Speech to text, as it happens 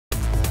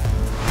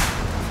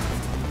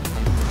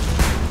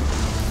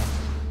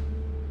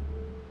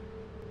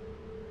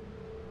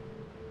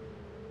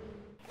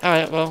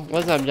Alright, well,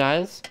 what's up,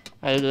 guys?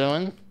 How you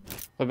doing?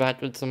 We're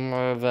back with some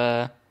more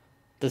of,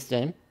 this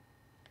game.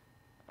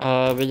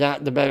 We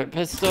got the better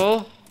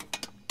pistol.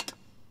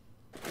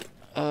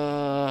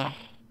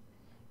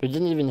 We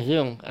didn't even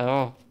heal at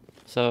all.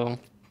 So,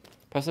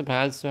 press the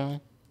pads, Sterling.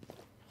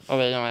 Oh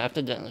wait, no, I have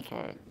to get in the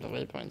car. The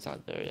waypoint's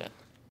not there yet.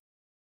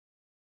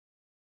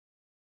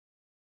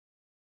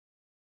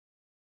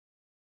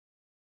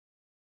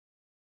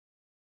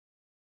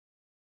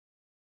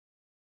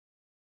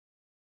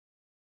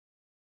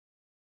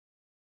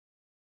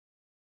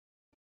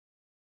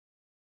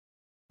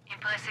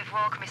 Impressive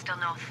work, Mr.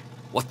 North.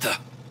 What the?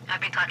 I've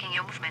been tracking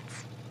your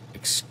movements.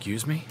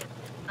 Excuse me?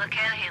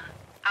 Raquel here.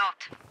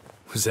 Out.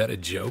 Was that a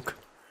joke?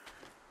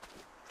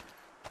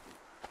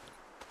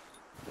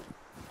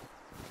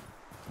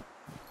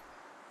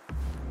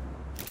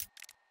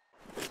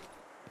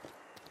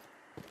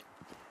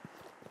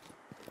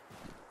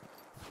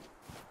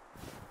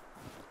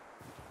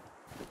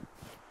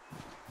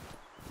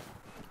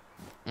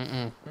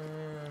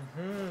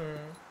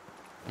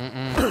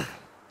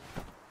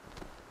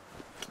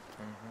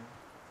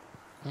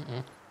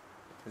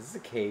 Is this a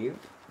cave?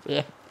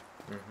 Yeah.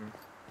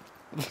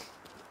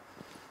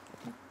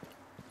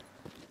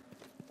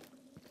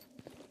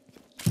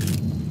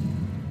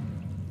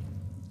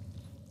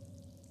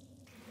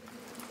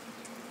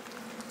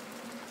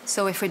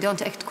 So if we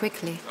don't act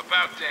quickly...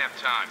 About damn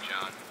time,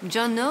 John.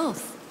 John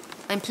North.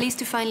 I'm pleased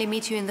to finally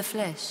meet you in the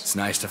flesh. It's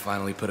nice to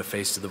finally put a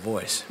face to the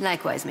voice.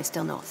 Likewise,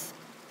 Mr. North.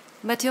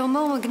 But you're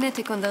more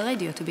magnetic on the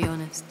radio, to be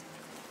honest.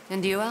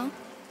 And you are?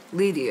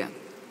 Lydia,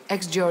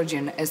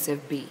 ex-Georgian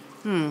SFB.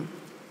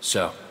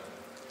 So,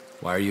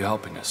 why are you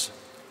helping us?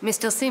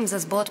 Mr. Sims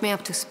has brought me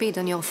up to speed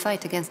on your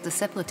fight against the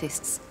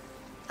Separatists.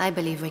 I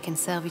believe we can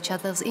serve each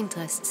other's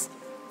interests.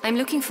 I'm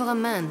looking for a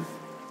man.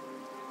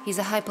 He's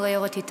a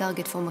high-priority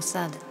target for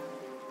Mossad.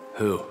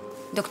 Who?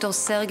 Dr.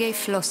 Sergei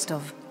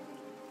Flostov.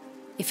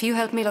 If you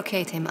help me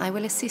locate him, I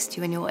will assist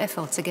you in your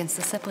efforts against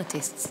the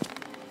Separatists,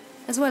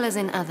 as well as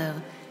in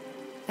other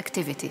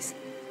activities.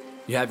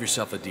 You have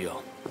yourself a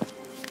deal.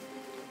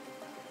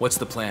 What's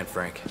the plan,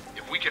 Frank?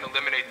 If we can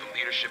eliminate the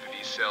leadership of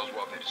these cells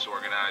while they're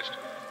disorganized,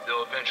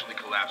 they'll eventually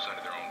collapse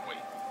under their own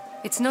weight.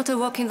 It's not a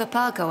walk in the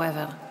park,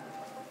 however.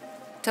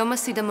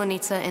 Thomas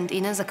Sidamonitsa and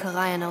Ina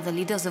Zakarian are the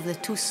leaders of the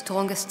two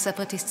strongest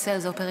separatist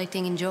cells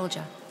operating in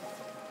Georgia.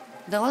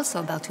 They're also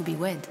about to be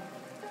wed.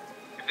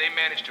 If they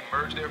manage to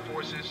merge their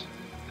forces,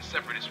 the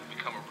Separatists will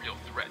become a real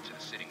threat to the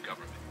sitting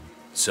government.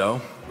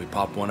 So, we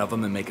pop one of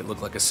them and make it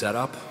look like a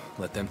setup,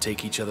 let them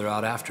take each other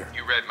out after.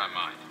 You read my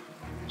mind.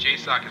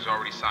 JSOC has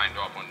already signed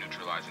off on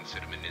neutralizing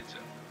Sidamonitsa.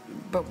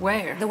 But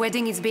where? The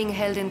wedding is being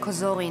held in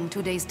Kozori in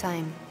 2 days'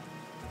 time.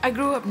 I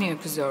grew up near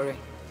Kozori.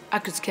 I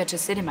could sketch a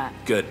city map.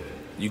 Good.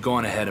 You go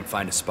on ahead and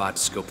find a spot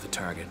to scope the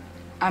target.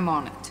 I'm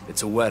on it.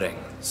 It's a wedding,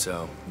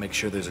 so make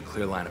sure there's a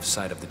clear line of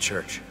sight of the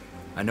church.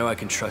 I know I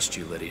can trust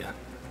you, Lydia.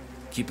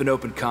 Keep an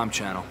open comm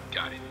channel.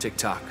 Got it.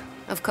 Tick-tock.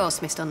 Of course,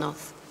 Mr.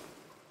 North.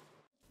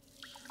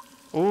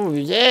 Ooh,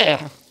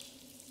 yeah!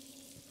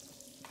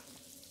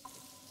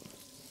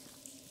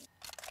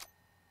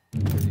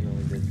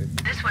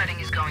 This wedding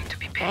is going to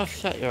be big. Oh,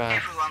 shut your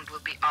ass. Everyone will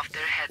be off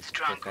their heads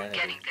drunk or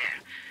getting there.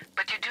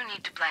 But you do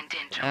need to blend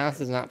in, John. Ass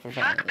is not Fuck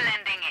professional.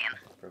 blending in.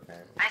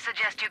 I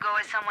suggest you go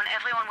as someone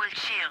everyone will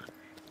cheer.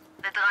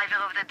 The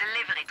driver of the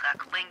delivery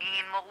truck bringing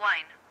in more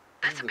wine.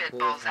 That's a bit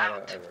balls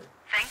out.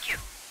 Thank you.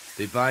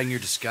 They buying your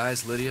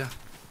disguise, Lydia?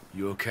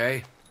 You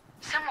okay?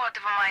 Somewhat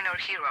of a minor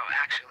hero,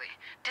 actually.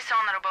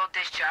 Dishonorable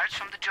discharge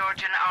from the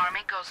Georgian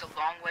army goes a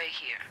long way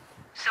here.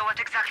 So what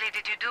exactly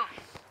did you do?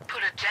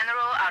 Put a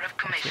general out of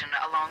commission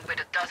along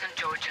with a dozen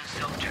Georgian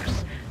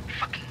soldiers.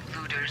 Fucking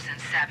looters and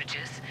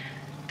savages.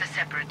 The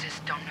Separatists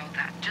don't know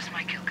that, just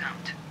my kill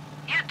count.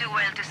 You'd do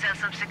well to sell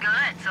some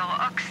cigarettes or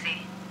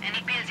oxy.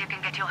 Any pills you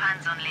can get your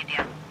hands on,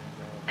 Lydia.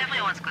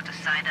 Everyone's got a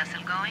side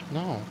hustle going.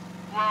 No.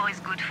 War is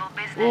good for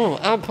business. Ooh,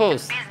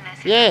 outpost. Business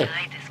is Yeah. the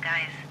greatest,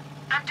 guys.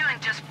 I'm doing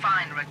just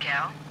fine,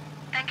 Raquel.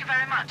 Thank you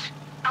very much.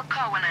 I'll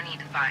call when I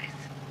need advice.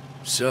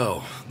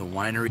 So, the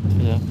winery...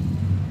 Yeah.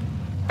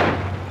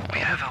 We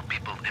have our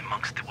people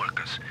amongst the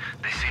workers.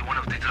 They say one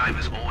of the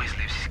drivers always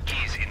leaves his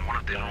keys in one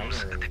of the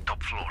rooms at the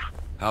top floor.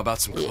 How about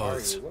some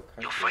clothes?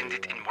 You'll find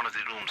it in one of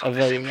the rooms A on the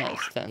very same floor.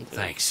 nice tent.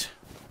 Thanks.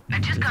 I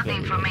just got the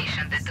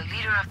information that the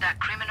leader of that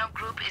criminal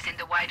group is in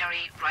the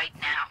winery right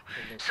now.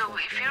 So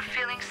if you're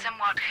feeling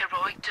somewhat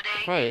heroic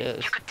today, Probably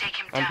is. you could take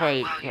him I'm down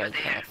probably while you're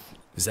quite there. tough.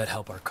 Does that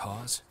help our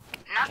cause?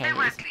 Not Chinese.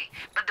 directly,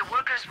 but the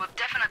workers will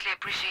definitely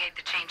appreciate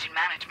the change in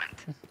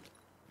management.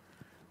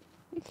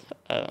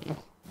 I don't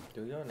know.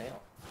 Do your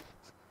nail.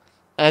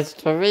 That's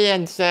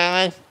Korean,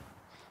 Sally.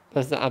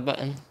 Press the up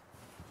button.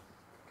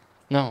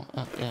 No.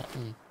 Yeah.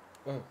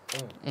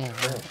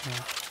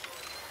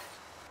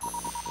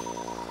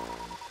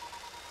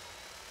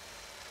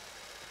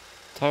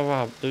 Tell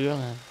Rob, do your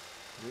nail.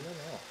 Do your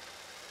nail.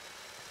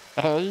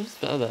 How do you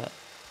spell that?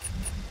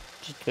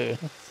 Just curious.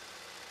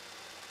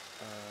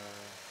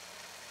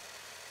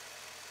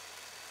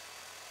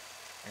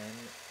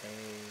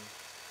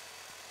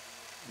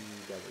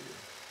 N-A-E-W.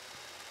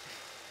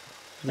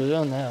 You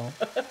don't know.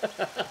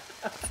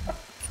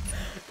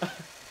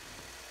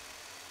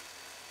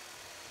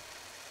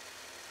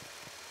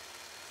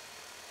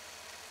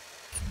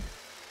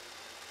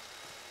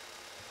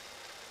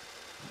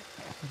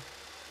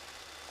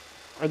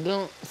 I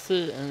don't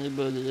see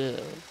anybody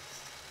else.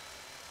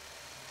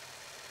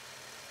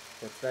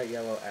 What's that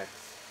yellow X?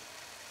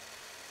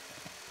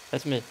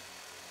 That's me.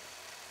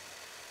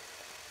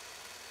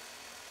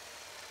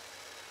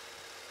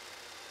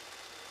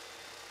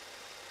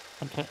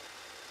 Okay.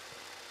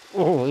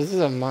 Oh, this is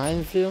a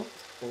minefield?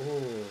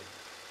 Ooh.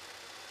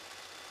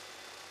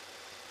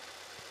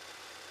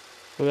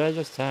 Who did I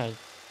just tag?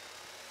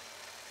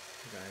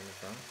 Guy in the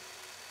front?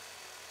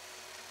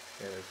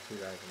 Yeah, there's two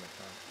guys in the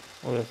front.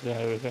 Oh, this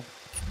guy over here.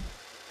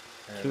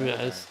 And Two another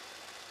guys. guy.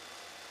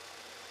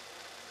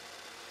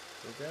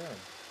 Who's that?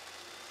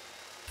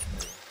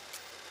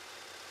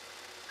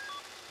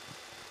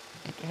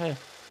 Okay.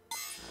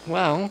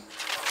 Well,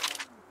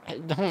 I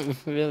don't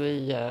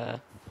really, Well,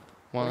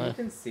 you wanna...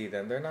 can see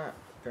them. They're not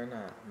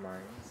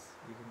mines.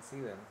 You can see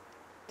them.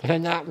 They're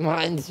not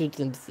mines, you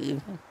can see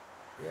them.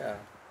 Yeah.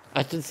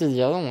 I can see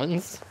the other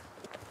ones.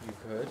 You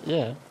could?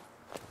 Yeah.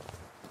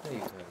 Yeah, you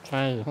could.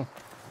 Triangle.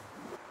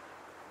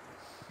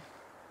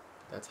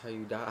 That's how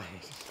you died.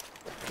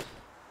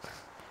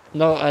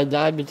 No, I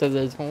died because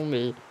they told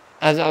me.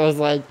 As I was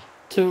like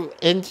 2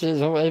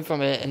 inches away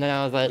from it, and then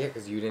I was like, Yeah,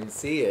 because you didn't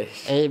see it.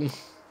 aim.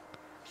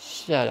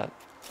 Shut up.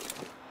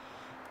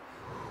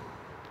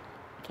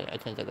 Okay, I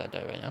can't get that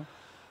guy right now.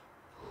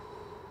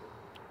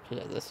 Okay,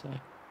 yeah, this way.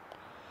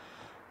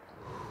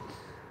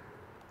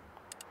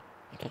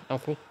 Okay,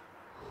 Alfred.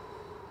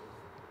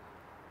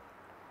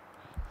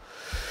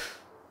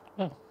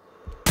 Oh.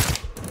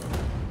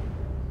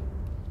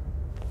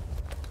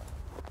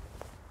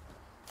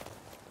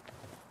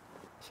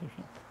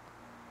 Circle.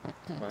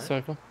 What?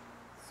 Circle.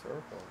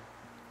 Circle.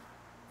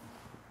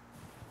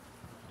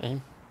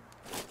 Aim.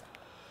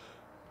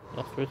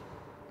 Alfred.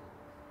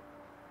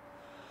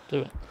 Do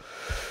it.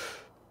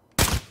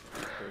 There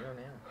you go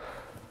now.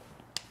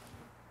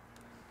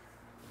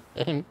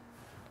 Aim.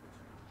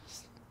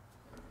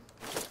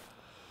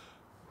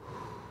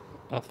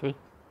 Alfred.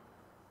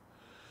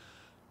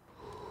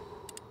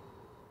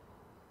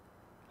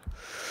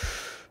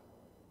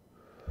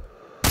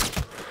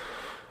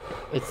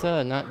 It's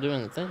not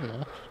doing the thing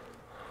now.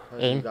 Oh,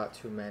 Aim. you got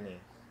too many.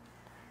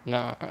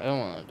 No, I don't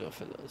want to do it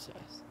for those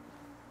guys.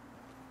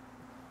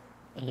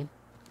 Aim.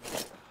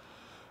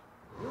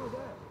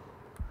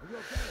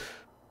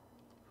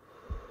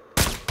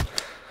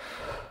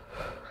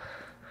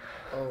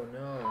 Oh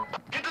no.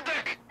 Get the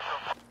deck!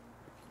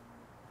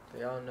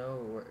 They all know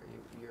where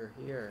you're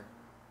here.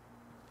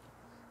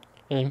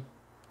 Aim.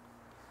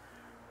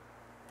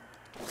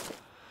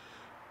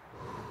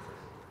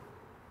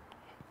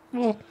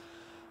 Oh.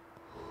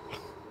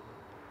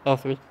 All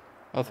three.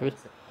 All three.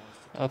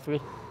 All three.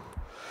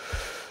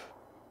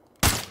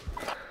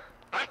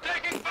 I'm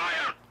taking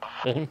fire!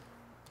 Aim.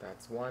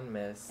 That's one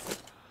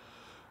miss.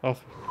 All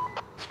three.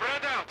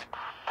 Spread out!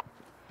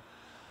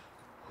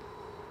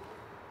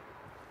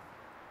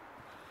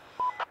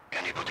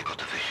 Anybody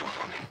got a visual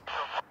on him?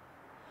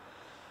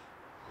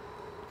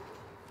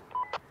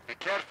 Be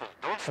careful,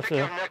 don't stick Okay.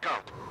 your neck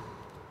out.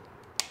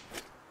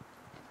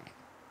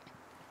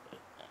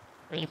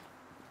 Aim.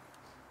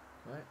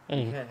 What?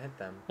 Aim. You can't hit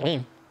them.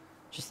 Aim.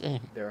 Just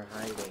aim. They're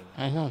hiding.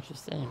 I know,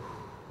 just aim.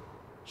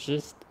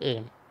 Just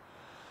aim.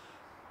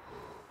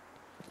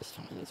 Just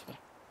tell me this way.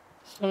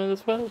 Just tell me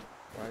this way.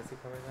 Why is he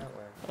coming that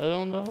way? I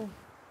don't know.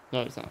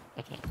 No, it's not.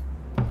 Okay.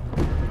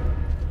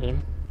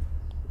 Aim.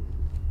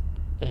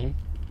 Aim.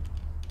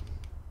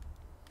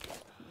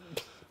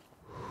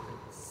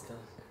 It's stuck.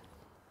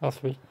 All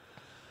three.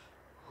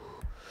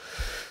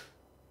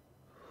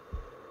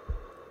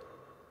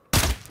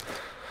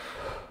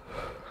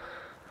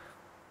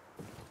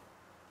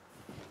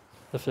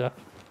 Lift it up.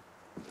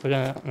 We're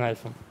gonna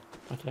knife him.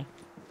 Okay.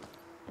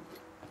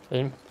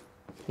 Aim.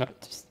 No,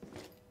 just.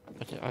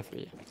 Okay, all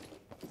three.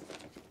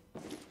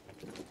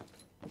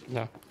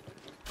 No.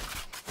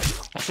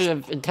 I should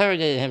have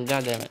interrogated him,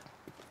 goddammit.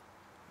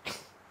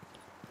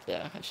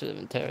 Yeah, I should have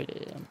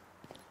interrogated him.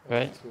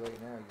 Right? It's too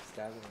late now. You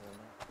stabbed him in the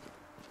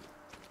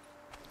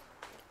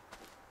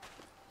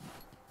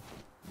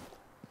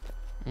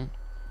neck.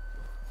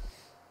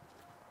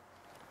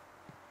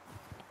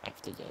 I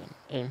have to get him.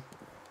 Aim.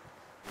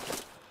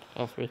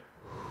 All three.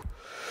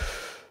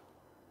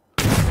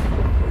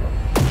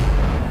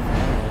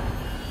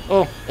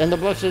 Oh, in the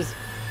bushes!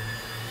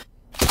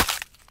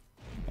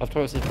 Of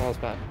course he falls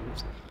back.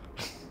 Oops.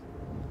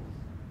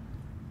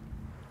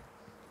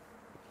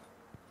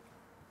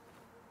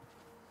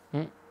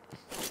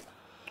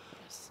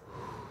 Yes.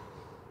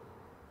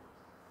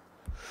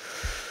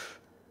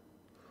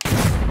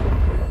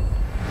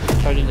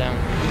 Target down.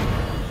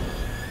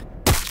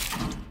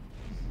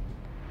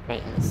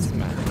 Right in the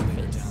smack of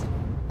the face.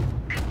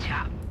 Good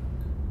job.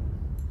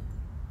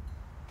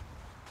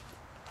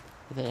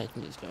 I think I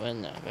can just go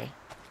in now, right?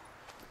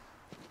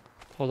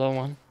 Hold on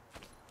one.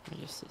 Let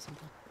me just see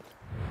something.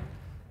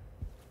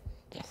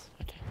 Yes,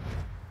 okay.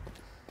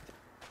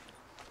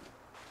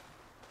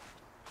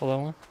 Pull that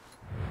one.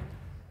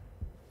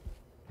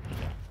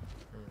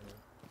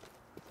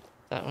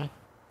 That way.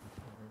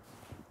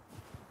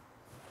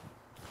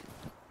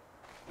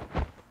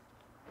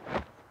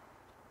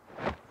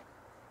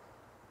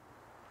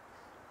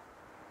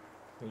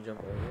 Can you jump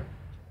over?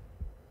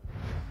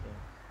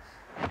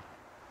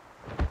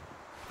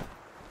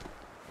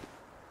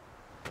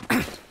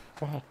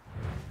 What?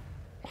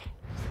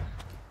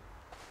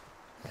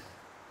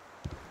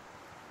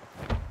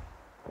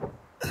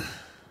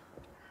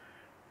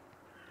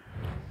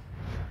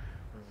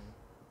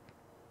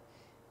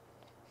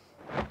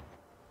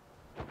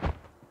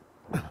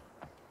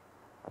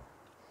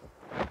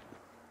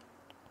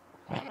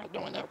 Why am I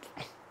going up?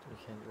 You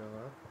can't go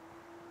up.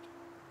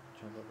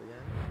 Jump up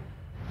again.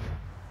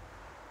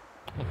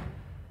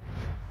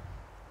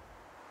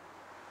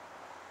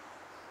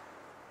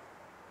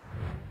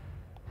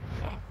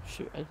 Oh,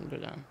 shoot, I can go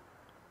down.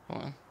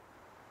 Hold on.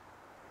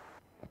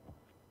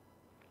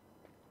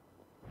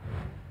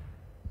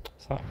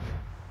 Stop.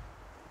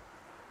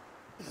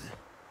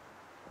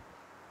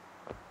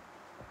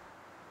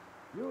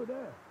 You there?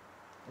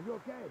 Are you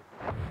okay?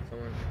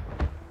 Someone.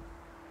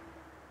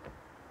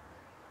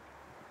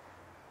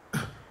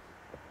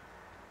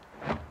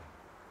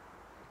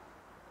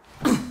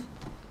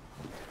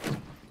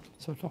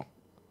 So tall.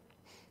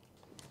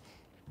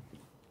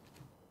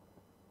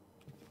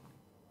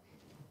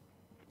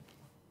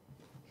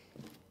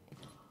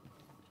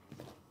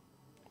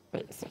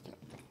 Wait a second.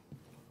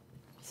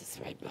 Is this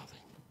the right building?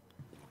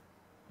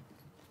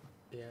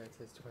 Yeah, it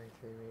says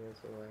 23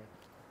 meters away.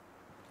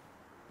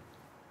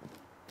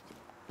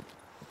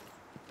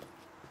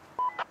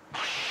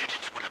 Oh shit,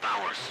 it's one of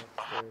ours.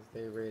 Upstairs,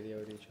 they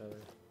radioed each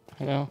other.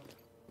 I know.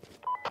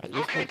 I just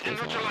Locate hope and there's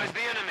no neutralize one.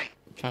 the enemy.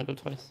 Trying to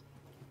do twice.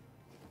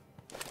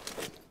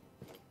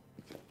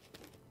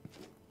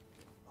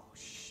 Oh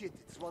shit,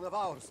 it's one of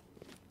ours.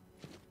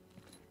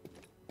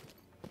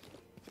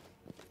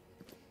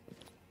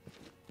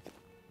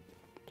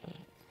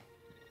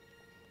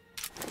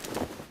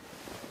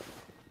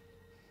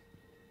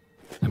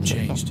 I'm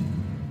changed.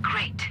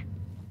 Great.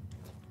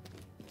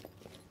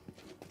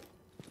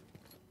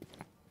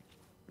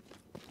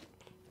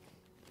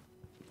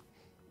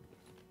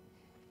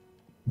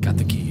 Got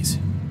the keys.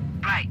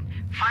 Right.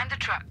 Find the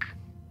truck.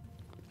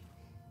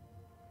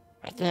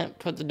 I didn't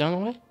put the gun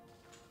away?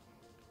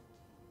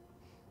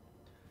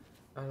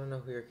 I don't know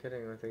who you're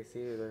kidding. If they see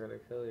you, they're gonna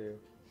kill you.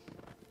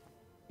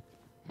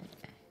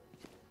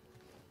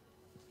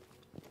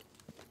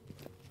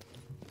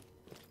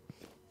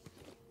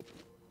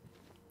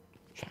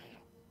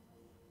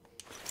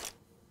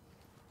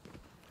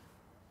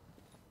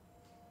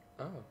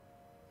 Oh.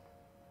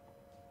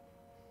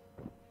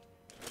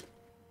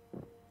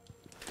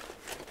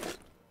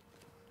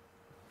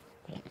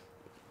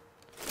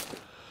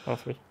 All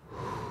three.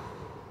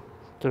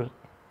 Do it.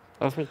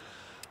 All three.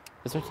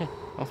 It's okay.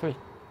 All three.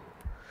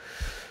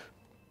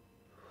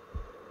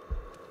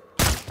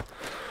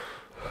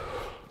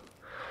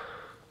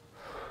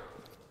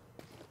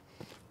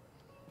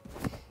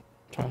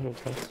 Try to do it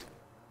twice.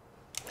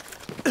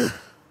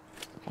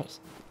 Twice.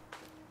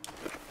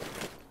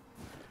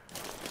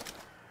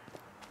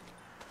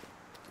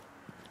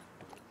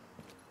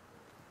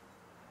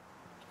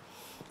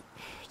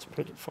 It's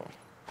pretty far. What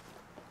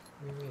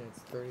do you mean? It's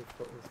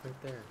 34. It's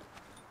right there.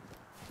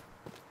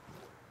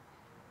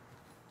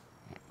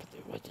 But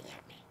they're looking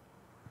at me.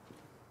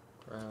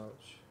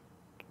 Crouch.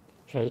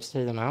 Should I just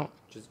take them out?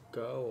 Just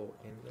go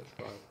in the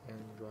truck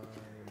and drive.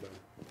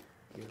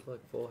 You have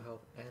like full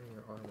health and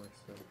your armor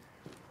still.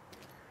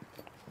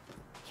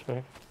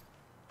 Sure.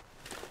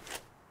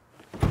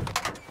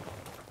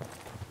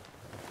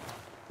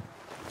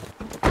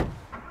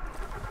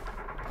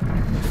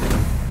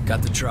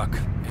 Got the truck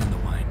and the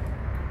wine.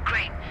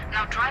 Great.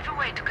 Now drive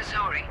away to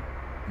Kazori.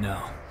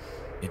 No.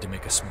 Need to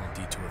make a small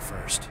detour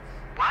first.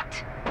 What?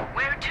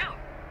 Where to?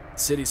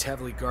 City's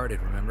heavily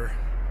guarded, remember?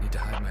 Need to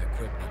hide my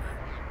equipment.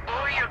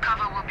 Or your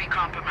cover will be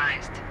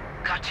compromised.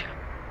 Gotcha.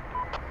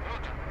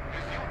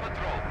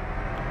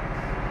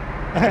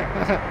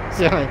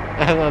 Silly.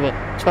 I love it.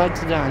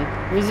 Touchdown.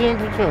 Resume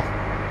patrol.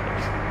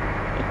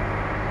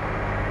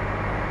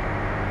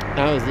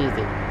 That was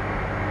easy.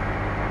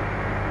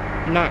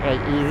 Not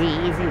like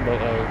easy, but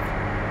like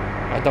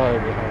I thought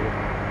it'd be harder.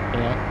 You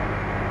know?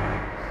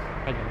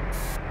 I don't.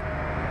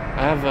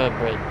 I have a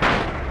break.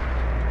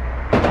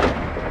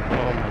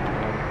 Oh my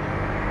god.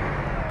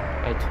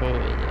 I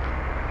totally did.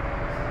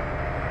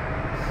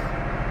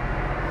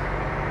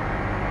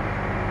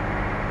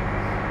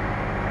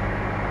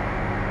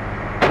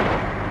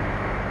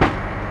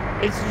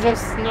 It's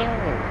just snow.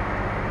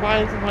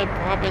 Why is it like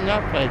popping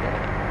up like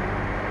that?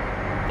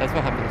 That's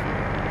what happens when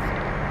you play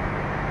snow.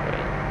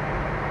 Right?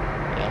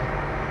 Yeah.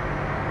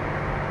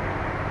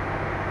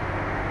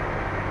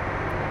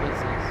 What is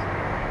this?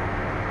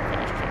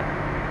 Fast travel.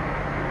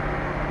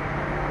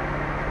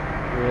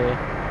 Really?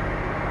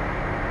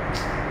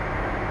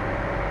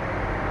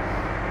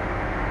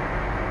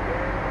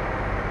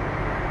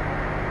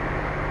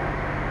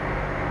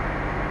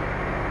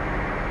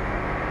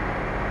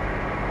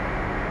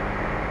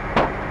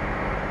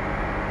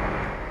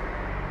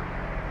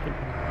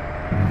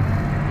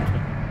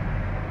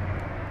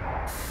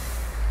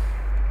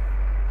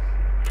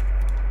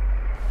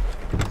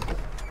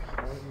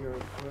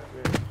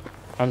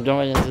 I'm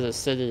going into the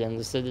city, and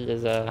the city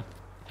is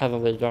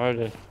heavily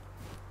guarded.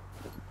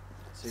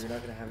 So you're not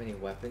gonna have any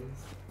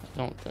weapons? I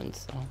don't think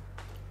so.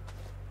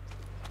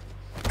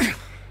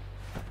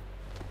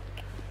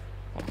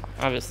 Well,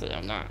 obviously,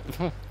 I'm not.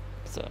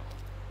 So.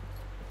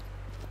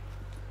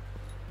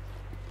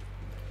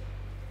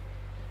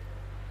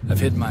 I've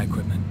hidden my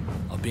equipment.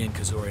 I'll be in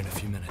Kazori in a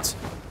few minutes.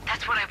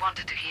 That's what I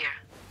wanted to hear.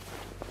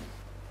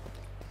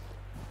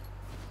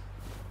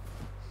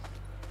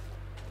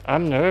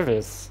 I'm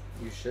nervous.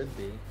 You should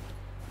be. You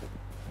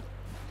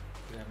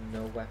have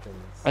no weapons.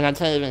 And I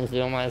can't even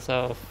heal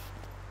myself.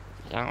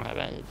 I don't have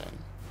anything.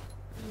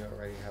 You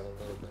already have a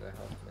little bit of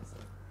health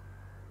missing.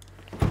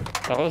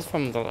 That was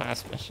from the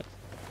last mission.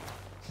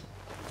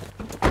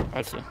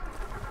 Actually.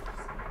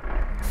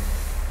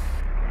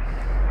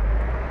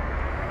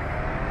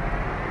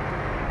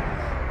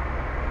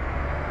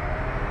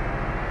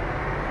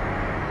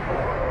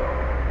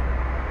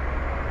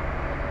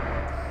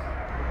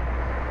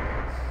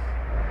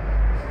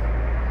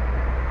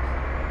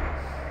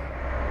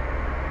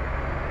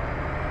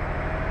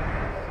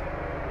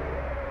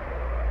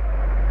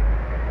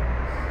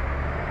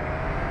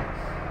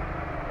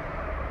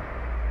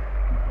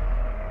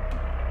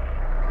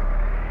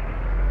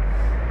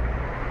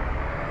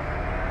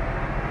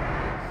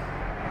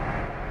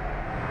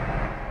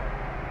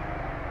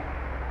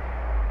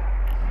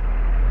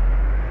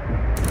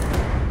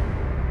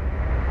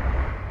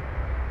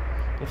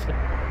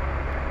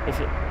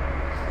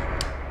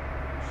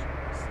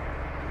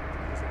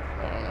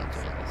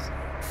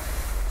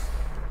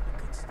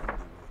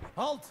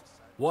 Halt!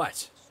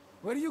 What?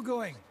 Where are you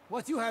going?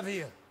 What you have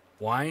here?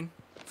 Wine?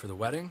 For the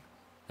wedding?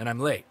 And I'm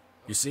late.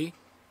 You see?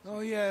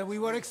 Oh yeah, we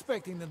were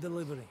expecting the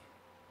delivery.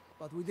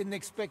 But we didn't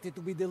expect it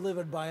to be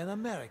delivered by an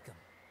American.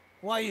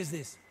 Why is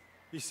this?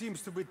 He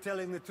seems to be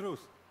telling the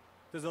truth.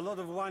 There's a lot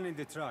of wine in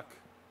the truck.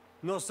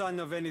 No sign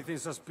of anything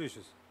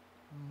suspicious.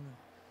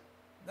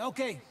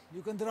 Okay,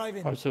 you can drive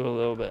in. Up to a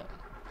little bit.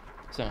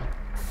 So.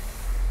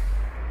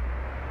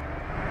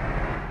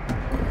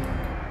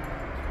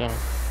 Yeah.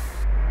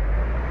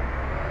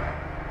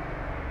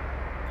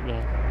 Yeah.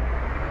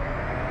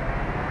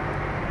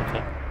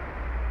 Okay.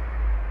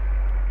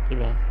 Keep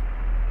going.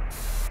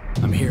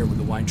 I'm here with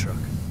the wine truck.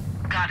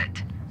 Got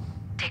it.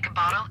 Take a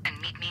bottle and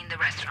meet me in the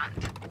restaurant.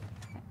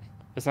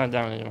 It's not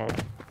down anymore.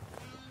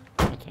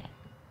 Okay.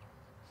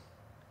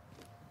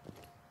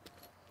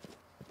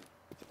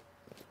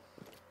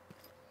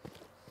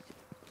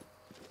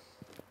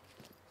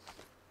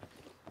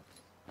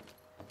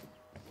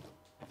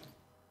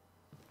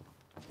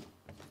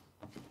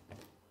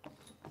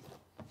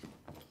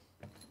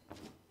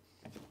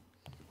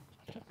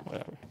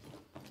 Whatever.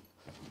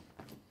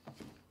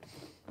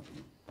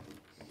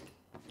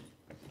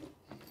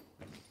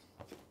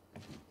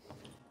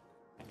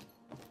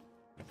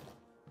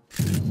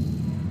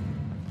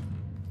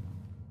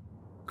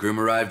 Groom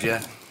arrived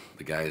yet?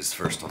 The guy is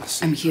first on the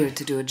scene. I'm here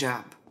to do a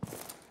job.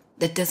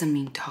 That doesn't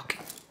mean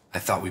talking. I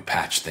thought we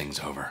patched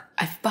things over.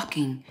 I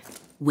fucking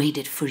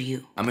waited for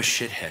you. I'm a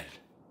shithead.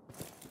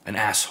 An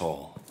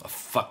asshole. A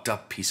fucked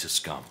up piece of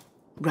scum.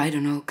 Right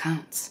on all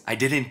counts. I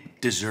didn't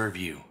deserve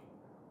you.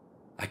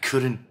 I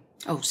couldn't...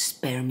 Oh,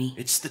 spare me.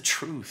 It's the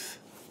truth.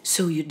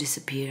 So you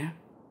disappear?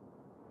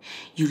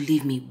 You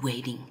leave me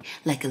waiting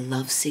like a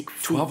lovesick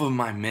fool. 12 of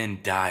my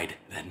men died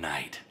that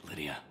night,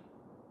 Lydia.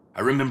 I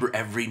remember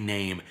every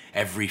name,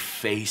 every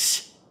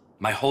face,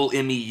 my whole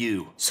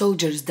MEU.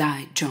 Soldiers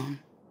died, John.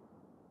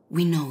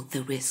 We know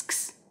the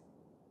risks.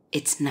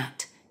 It's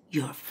not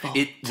your fault.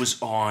 It was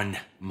on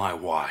my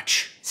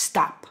watch.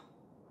 Stop.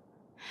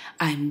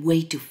 I'm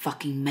way too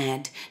fucking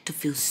mad to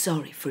feel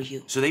sorry for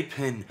you. So they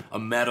pinned a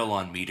medal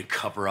on me to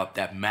cover up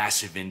that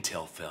massive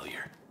intel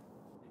failure.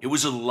 It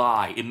was a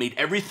lie. It made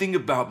everything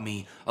about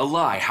me a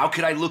lie. How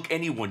could I look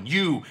anyone,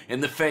 you,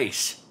 in the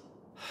face?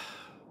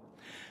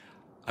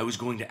 I was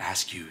going to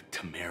ask you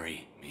to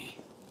marry me.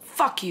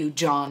 Fuck you,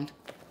 John.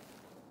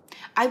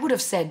 I would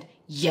have said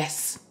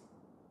yes.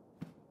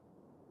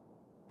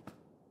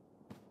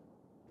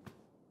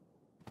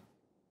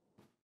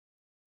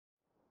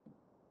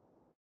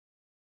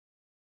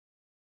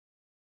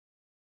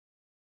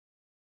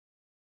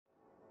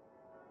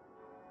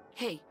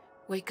 Hey,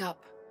 wake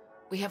up.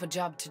 We have a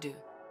job to do.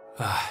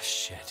 Ah,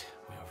 shit.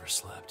 We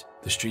overslept.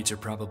 The streets are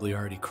probably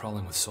already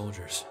crawling with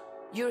soldiers.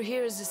 You're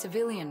here as a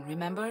civilian,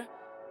 remember?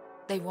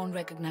 They won't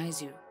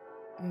recognize you.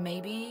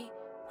 Maybe...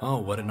 Oh,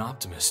 what an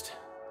optimist.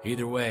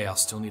 Either way, I'll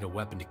still need a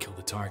weapon to kill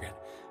the target,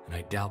 and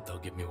I doubt they'll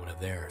give me one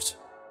of theirs.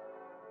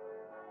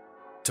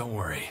 Don't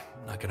worry,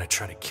 I'm not gonna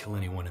try to kill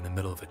anyone in the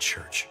middle of a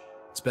church.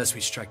 It's best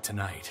we strike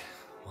tonight,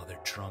 while they're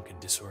drunk and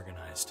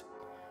disorganized.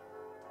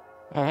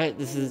 Alright,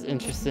 this is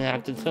interesting. I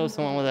have to kill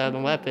someone without a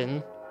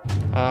weapon.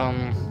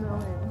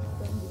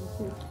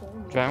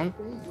 Drown?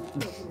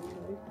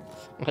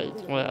 Wait,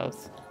 what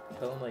else?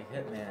 Kill him like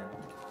Hitman.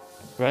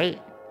 Right?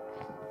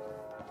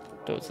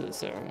 Go to the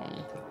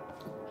ceremony.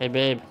 Hey,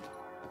 babe.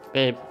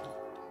 Babe.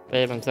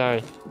 Babe, I'm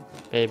sorry.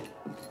 Babe.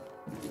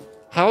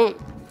 How?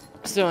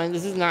 So,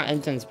 this is not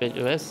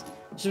inconspicuous.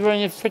 She's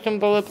wearing a freaking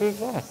bulletproof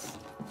vest.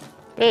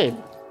 Babe.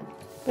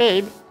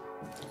 Babe.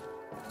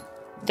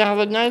 Gotta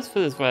look nice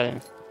for this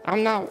wedding.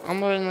 I'm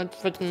wearing like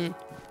freaking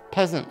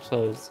peasant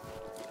clothes.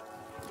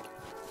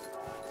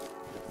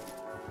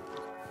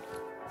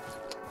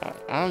 I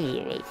don't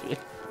need to wait for you.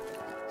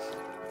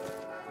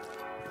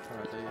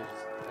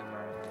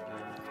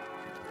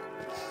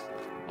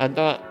 I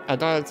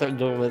thought it's a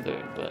door with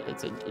her, but it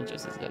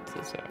just says that's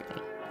the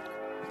ceremony.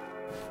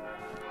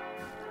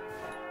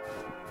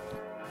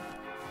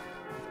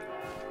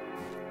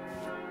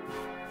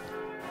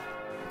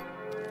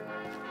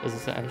 Is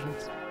this the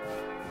entrance?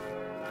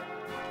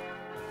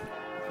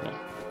 No.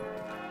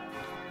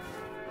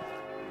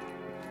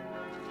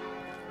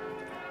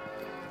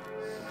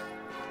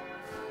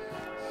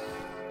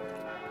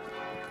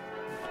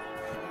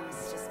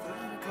 It's just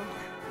political.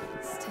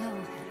 Still,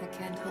 I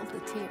can't hold the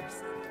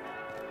tears.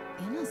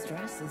 Ina's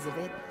dress is a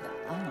bit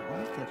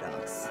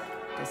unorthodox,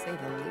 to say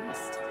the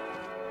least.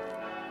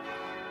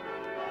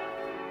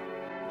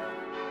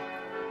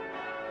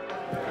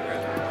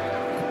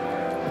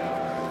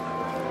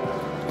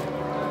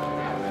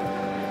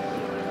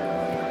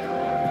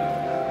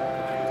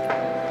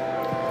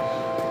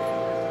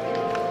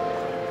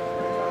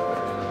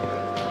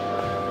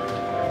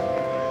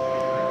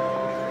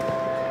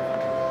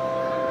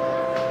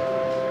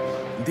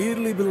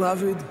 Dearly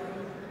beloved,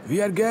 we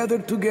are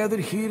gathered together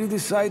here in the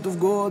sight of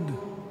God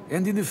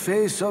and in the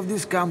face of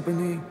this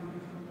company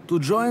to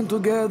join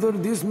together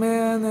this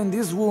man and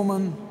this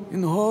woman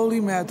in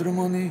holy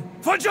matrimony.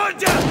 For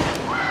Georgia!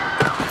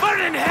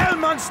 Burn in hell,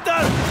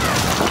 monster!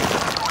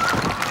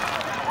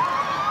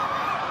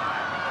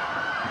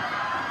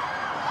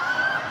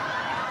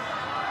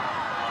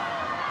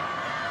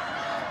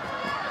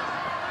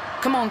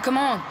 Come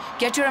on.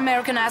 Get your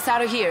American ass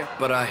out of here.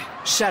 But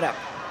Shut up.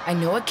 I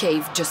know a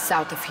cave just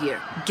south of here.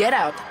 Get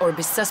out or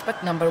be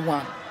suspect number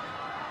 1.